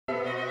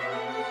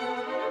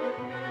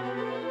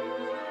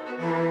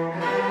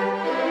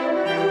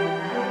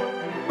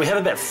We have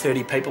about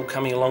 30 people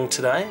coming along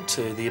today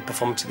to the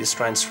performance of the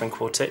Australian String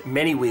Quartet,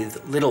 many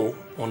with little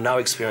or no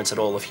experience at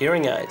all of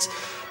hearing aids.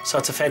 So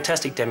it's a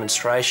fantastic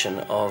demonstration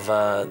of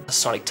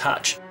sonic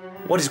touch.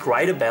 What is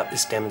great about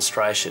this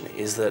demonstration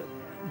is that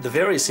the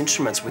various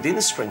instruments within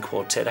the string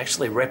quartet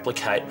actually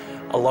replicate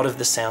a lot of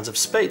the sounds of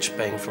speech,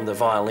 being from the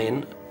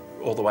violin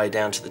all the way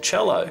down to the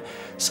cello.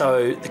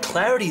 So the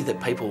clarity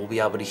that people will be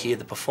able to hear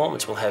the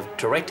performance will have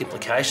direct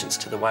implications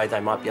to the way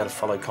they might be able to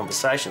follow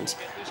conversations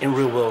in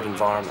real-world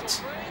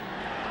environments.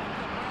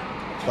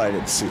 Played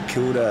at St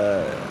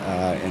Kilda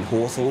and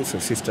Hawthorn for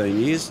 15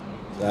 years.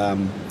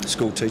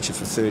 School teacher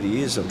for 30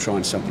 years. I'm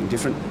trying something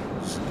different.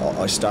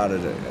 I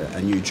started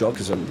a new job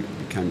because I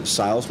became a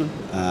salesman.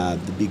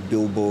 The big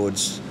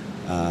billboards,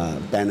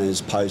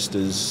 banners,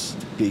 posters,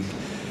 big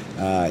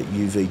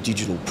UV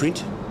digital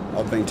print.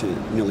 I've been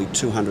to nearly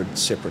 200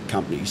 separate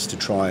companies to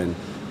try and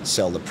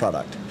sell the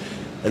product.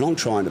 And I'm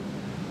trying to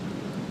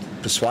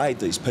persuade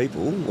these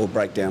people or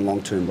break down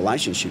long-term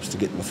relationships to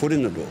get my foot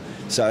in the door.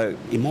 So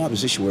in my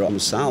position where I'm a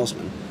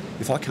salesman,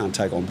 if I can't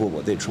take on board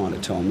what they're trying to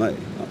tell me,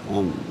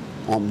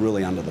 I'm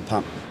really under the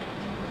pump.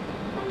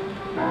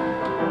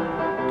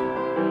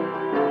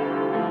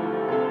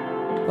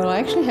 Well, I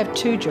actually have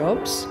two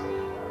jobs,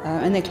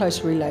 and they're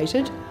closely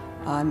related.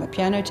 I'm a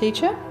piano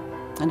teacher,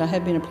 and I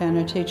have been a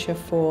piano teacher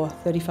for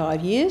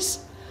 35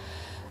 years.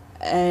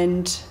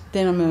 And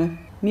then I'm a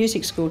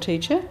music school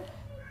teacher.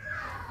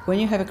 When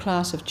you have a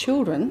class of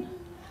children,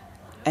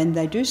 and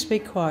they do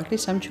speak quietly,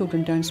 some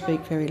children don't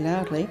speak very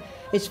loudly,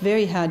 it's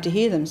very hard to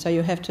hear them, so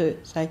you have to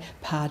say,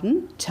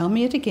 "Pardon, tell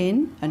me it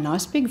again," a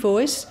nice big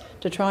voice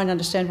to try and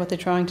understand what they're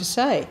trying to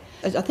say.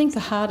 I think the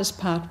hardest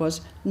part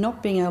was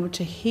not being able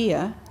to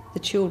hear the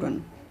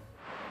children.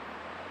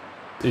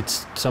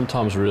 It's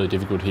sometimes really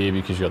difficult here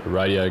because you've got the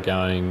radio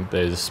going,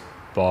 there's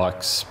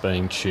bikes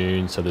being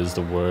tuned, so there's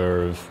the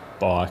whir of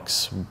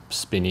bikes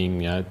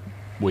spinning,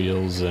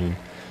 wheels and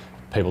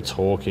people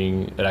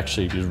talking. It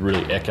actually is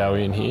really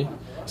echoey in here.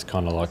 It's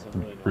kind of like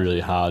really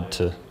hard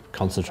to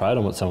concentrate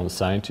on what someone's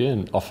saying to you,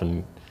 and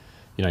often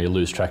you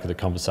lose track of the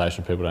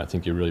conversation. People don't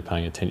think you're really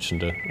paying attention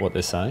to what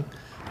they're saying.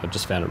 I've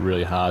just found it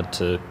really hard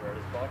to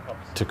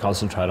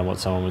concentrate on what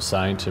someone was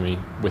saying to me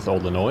with all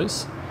the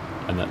noise,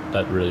 and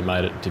that really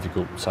made it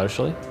difficult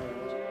socially.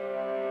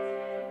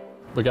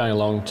 We're going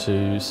along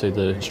to see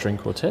the string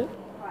quartet.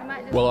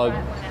 Well,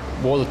 I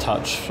wore the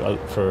touch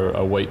for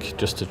a week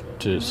just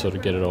to sort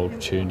of get it all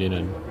tuned in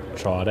and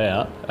try it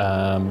out.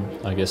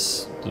 I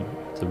guess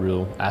the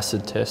real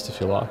acid test, if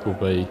you like, will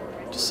be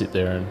to sit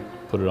there and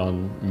put it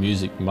on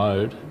music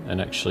mode and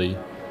actually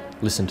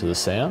listen to the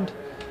sound.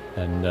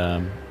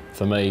 And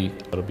for me,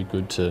 it'll be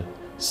good to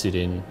sit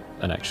in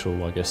an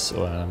actual, I guess,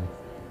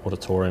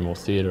 auditorium or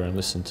theatre and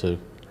listen to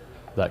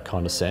that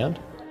kind of sound.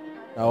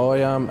 I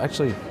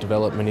actually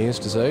developed Meniere's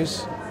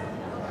disease,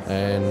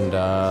 and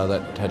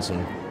that had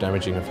some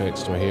damaging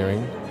effects to my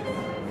hearing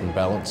and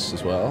balance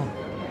as well.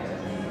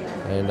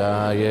 And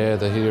yeah,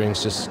 the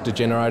hearing's just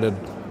degenerated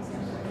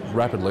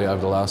rapidly over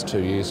the last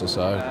 2 years or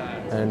so.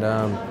 And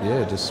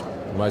yeah, just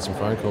made some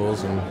phone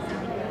calls and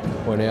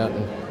went out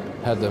and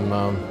had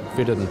them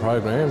fitted and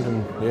programmed,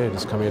 and yeah,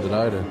 just come here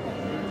today to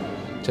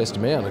test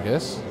them out, I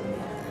guess.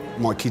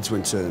 My kids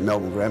went to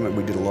Melbourne Grammar.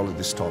 We did a lot of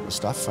this type of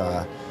stuff,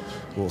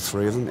 all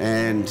three of them,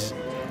 and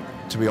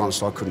to be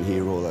honest, I couldn't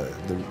hear all the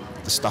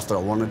stuff that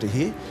I wanted to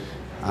hear.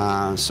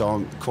 So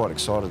I'm quite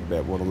excited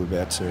about what I'm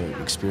about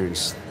to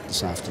experience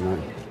this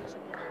afternoon.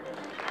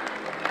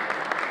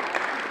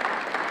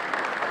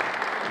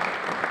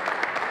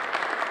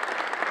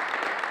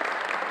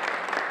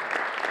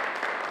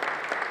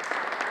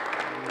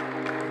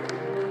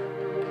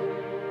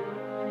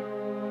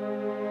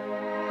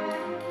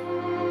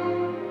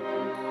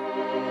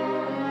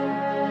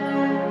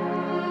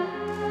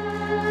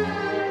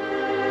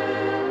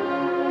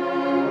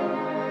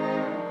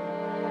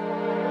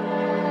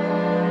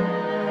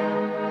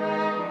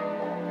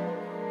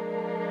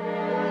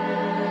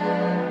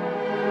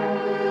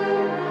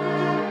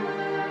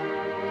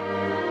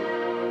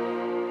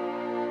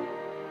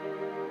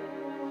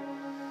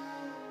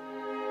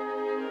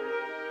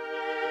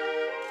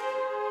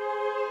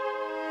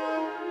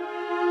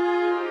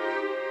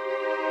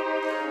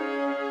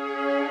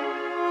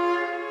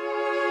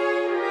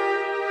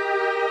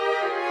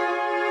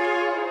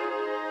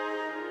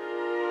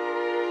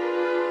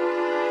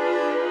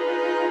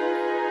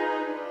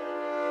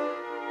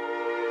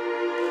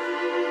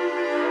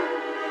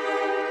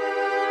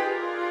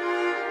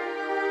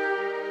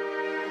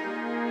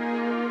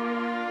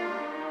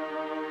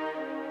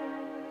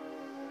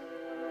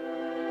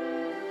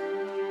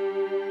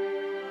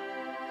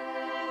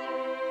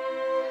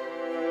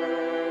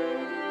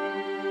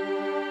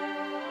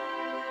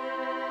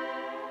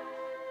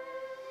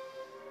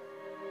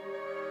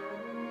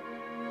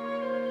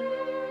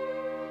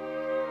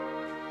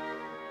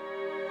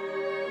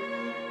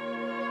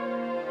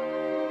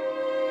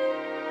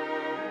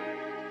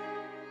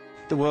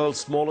 The world's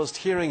smallest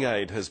hearing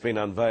aid has been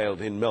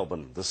unveiled in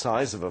Melbourne. The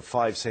size of a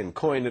 5-cent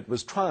coin, it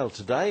was trialled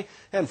today,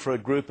 and for a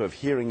group of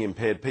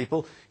hearing-impaired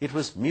people, it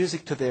was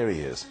music to their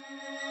ears.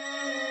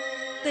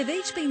 They've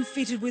each been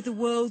fitted with the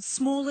world's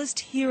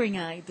smallest hearing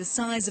aid, the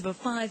size of a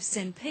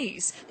 5-cent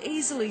piece,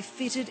 easily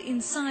fitted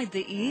inside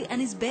the ear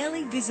and is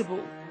barely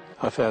visible.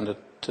 I found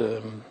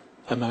it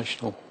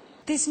emotional.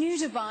 This new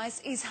device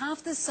is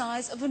half the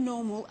size of a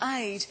normal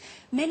aid.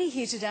 Many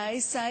here today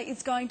say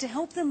it's going to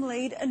help them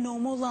lead a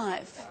normal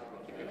life.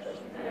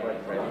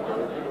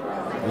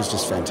 It was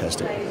just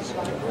fantastic.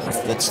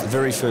 That's the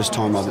very first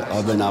time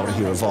I've been able to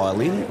hear a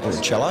violin or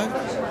a cello.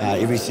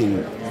 Everything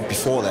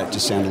before that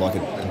just sounded like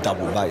a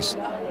double bass.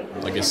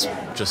 I guess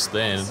just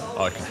then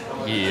I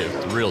could hear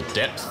the real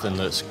depth and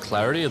the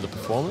clarity of the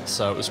performance.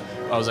 So I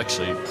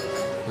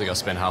think I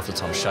spent half the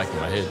time shaking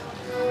my head.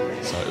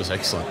 So it was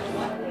excellent.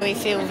 We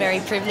feel very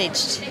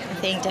privileged, I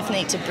think,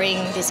 definitely to bring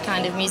this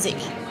kind of music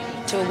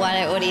to a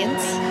wider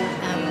audience.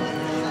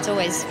 It's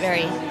always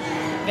very,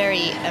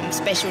 very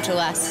special to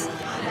us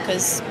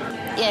because,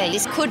 yeah,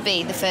 this could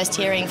be the first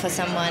hearing for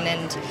someone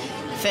and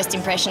first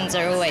impressions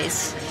are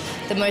always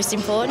the most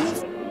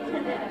important.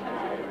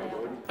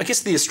 I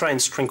guess the Australian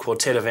String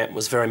Quartet event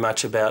was very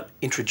much about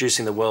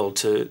introducing the world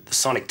to the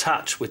Sonic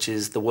Touch, which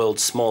is the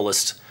world's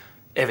smallest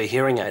ever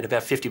hearing aid,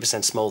 about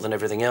 50% smaller than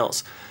everything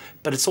else.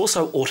 But it's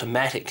also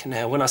automatic.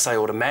 Now, when I say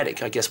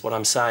automatic, I guess what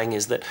I'm saying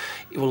is that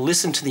it will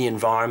listen to the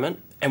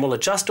environment and will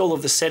adjust all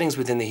of the settings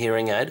within the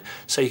hearing aid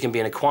so you can be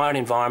in a quiet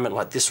environment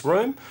like this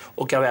room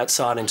or go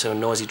outside into a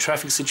noisy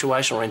traffic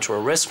situation or into a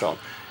restaurant.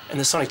 And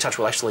the Sonic Touch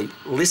will actually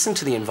listen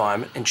to the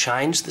environment and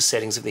change the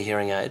settings of the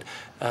hearing aid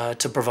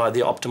to provide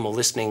the optimal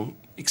listening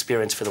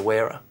experience for the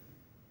wearer.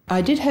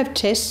 I did have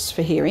tests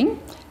for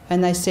hearing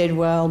and they said,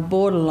 well,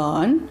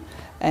 borderline,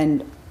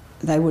 and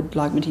they would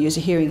like me to use a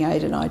hearing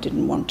aid and I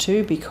didn't want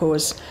to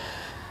because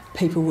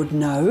people would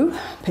know,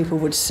 people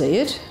would see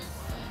it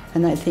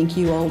and they'd think,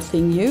 you old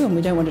thing you, and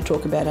we don't want to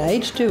talk about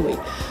age, do we?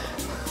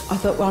 I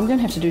thought, well, I'm going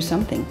to have to do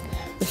something.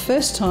 The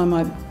first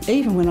time,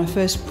 even when I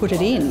first put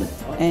it in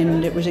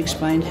and it was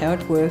explained how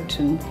it worked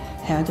and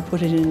how to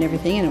put it in and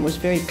everything, and it was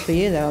very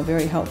clear, they were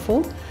very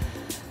helpful,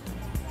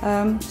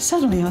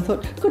 suddenly I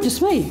thought,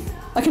 goodness me,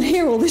 I can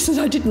hear all this that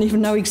I didn't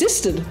even know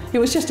existed. It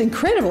was just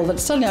incredible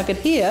that suddenly I could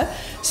hear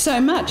so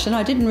much, and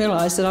I didn't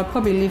realise that I'd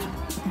probably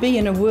be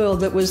in a world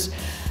that was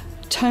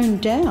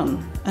toned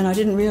down, and I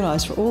didn't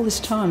realise for all this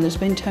time it's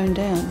been toned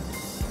down.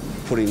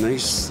 Putting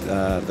these,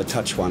 the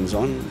touch ones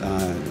on,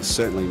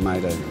 certainly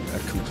made a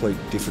complete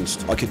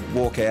difference. I could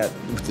walk out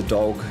with the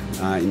dog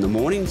in the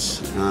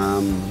mornings,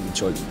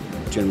 which I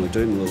generally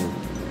do, my little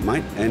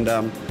mate, and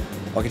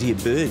I could hear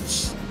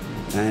birds.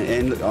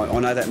 And I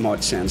know that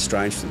might sound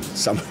strange for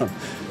someone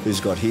who's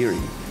got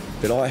hearing,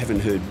 but I haven't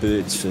heard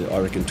birds for, I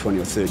reckon, 20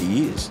 or 30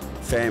 years.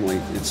 Family,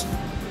 it's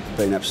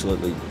been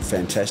absolutely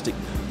fantastic.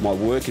 My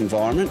work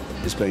environment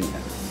has been,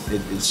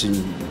 it's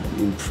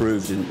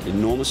improved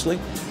enormously.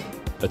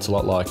 It's a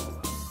lot like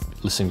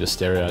listening to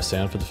stereo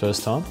sound for the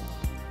first time,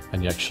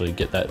 and you actually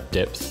get that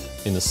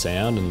depth in the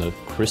sound and the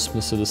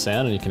crispness of the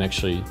sound, and you can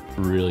actually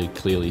really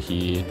clearly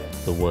hear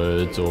the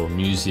words or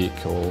music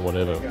or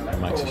whatever. It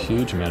makes a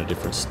huge amount of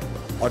difference.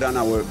 I don't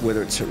know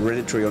whether it's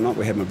hereditary or not.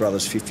 We had my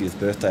brother's 50th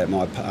birthday at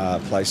my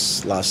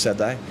place last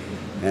Saturday,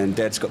 and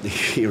Dad's got the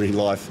hearing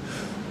life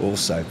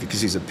also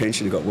because he's a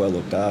pensioner, got well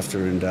looked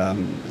after, and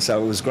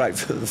so it was great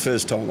for the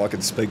first time I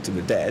could speak to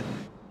my dad.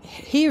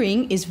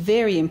 Hearing is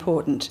very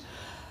important.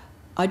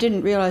 I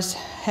didn't realise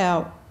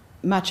how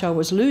much I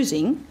was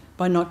losing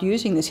by not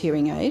using this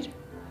hearing aid,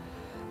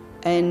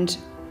 and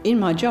in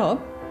my job,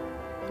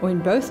 or in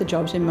both the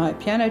jobs, in my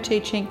piano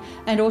teaching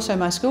and also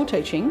my school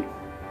teaching,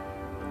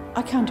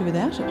 I can't do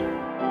without it.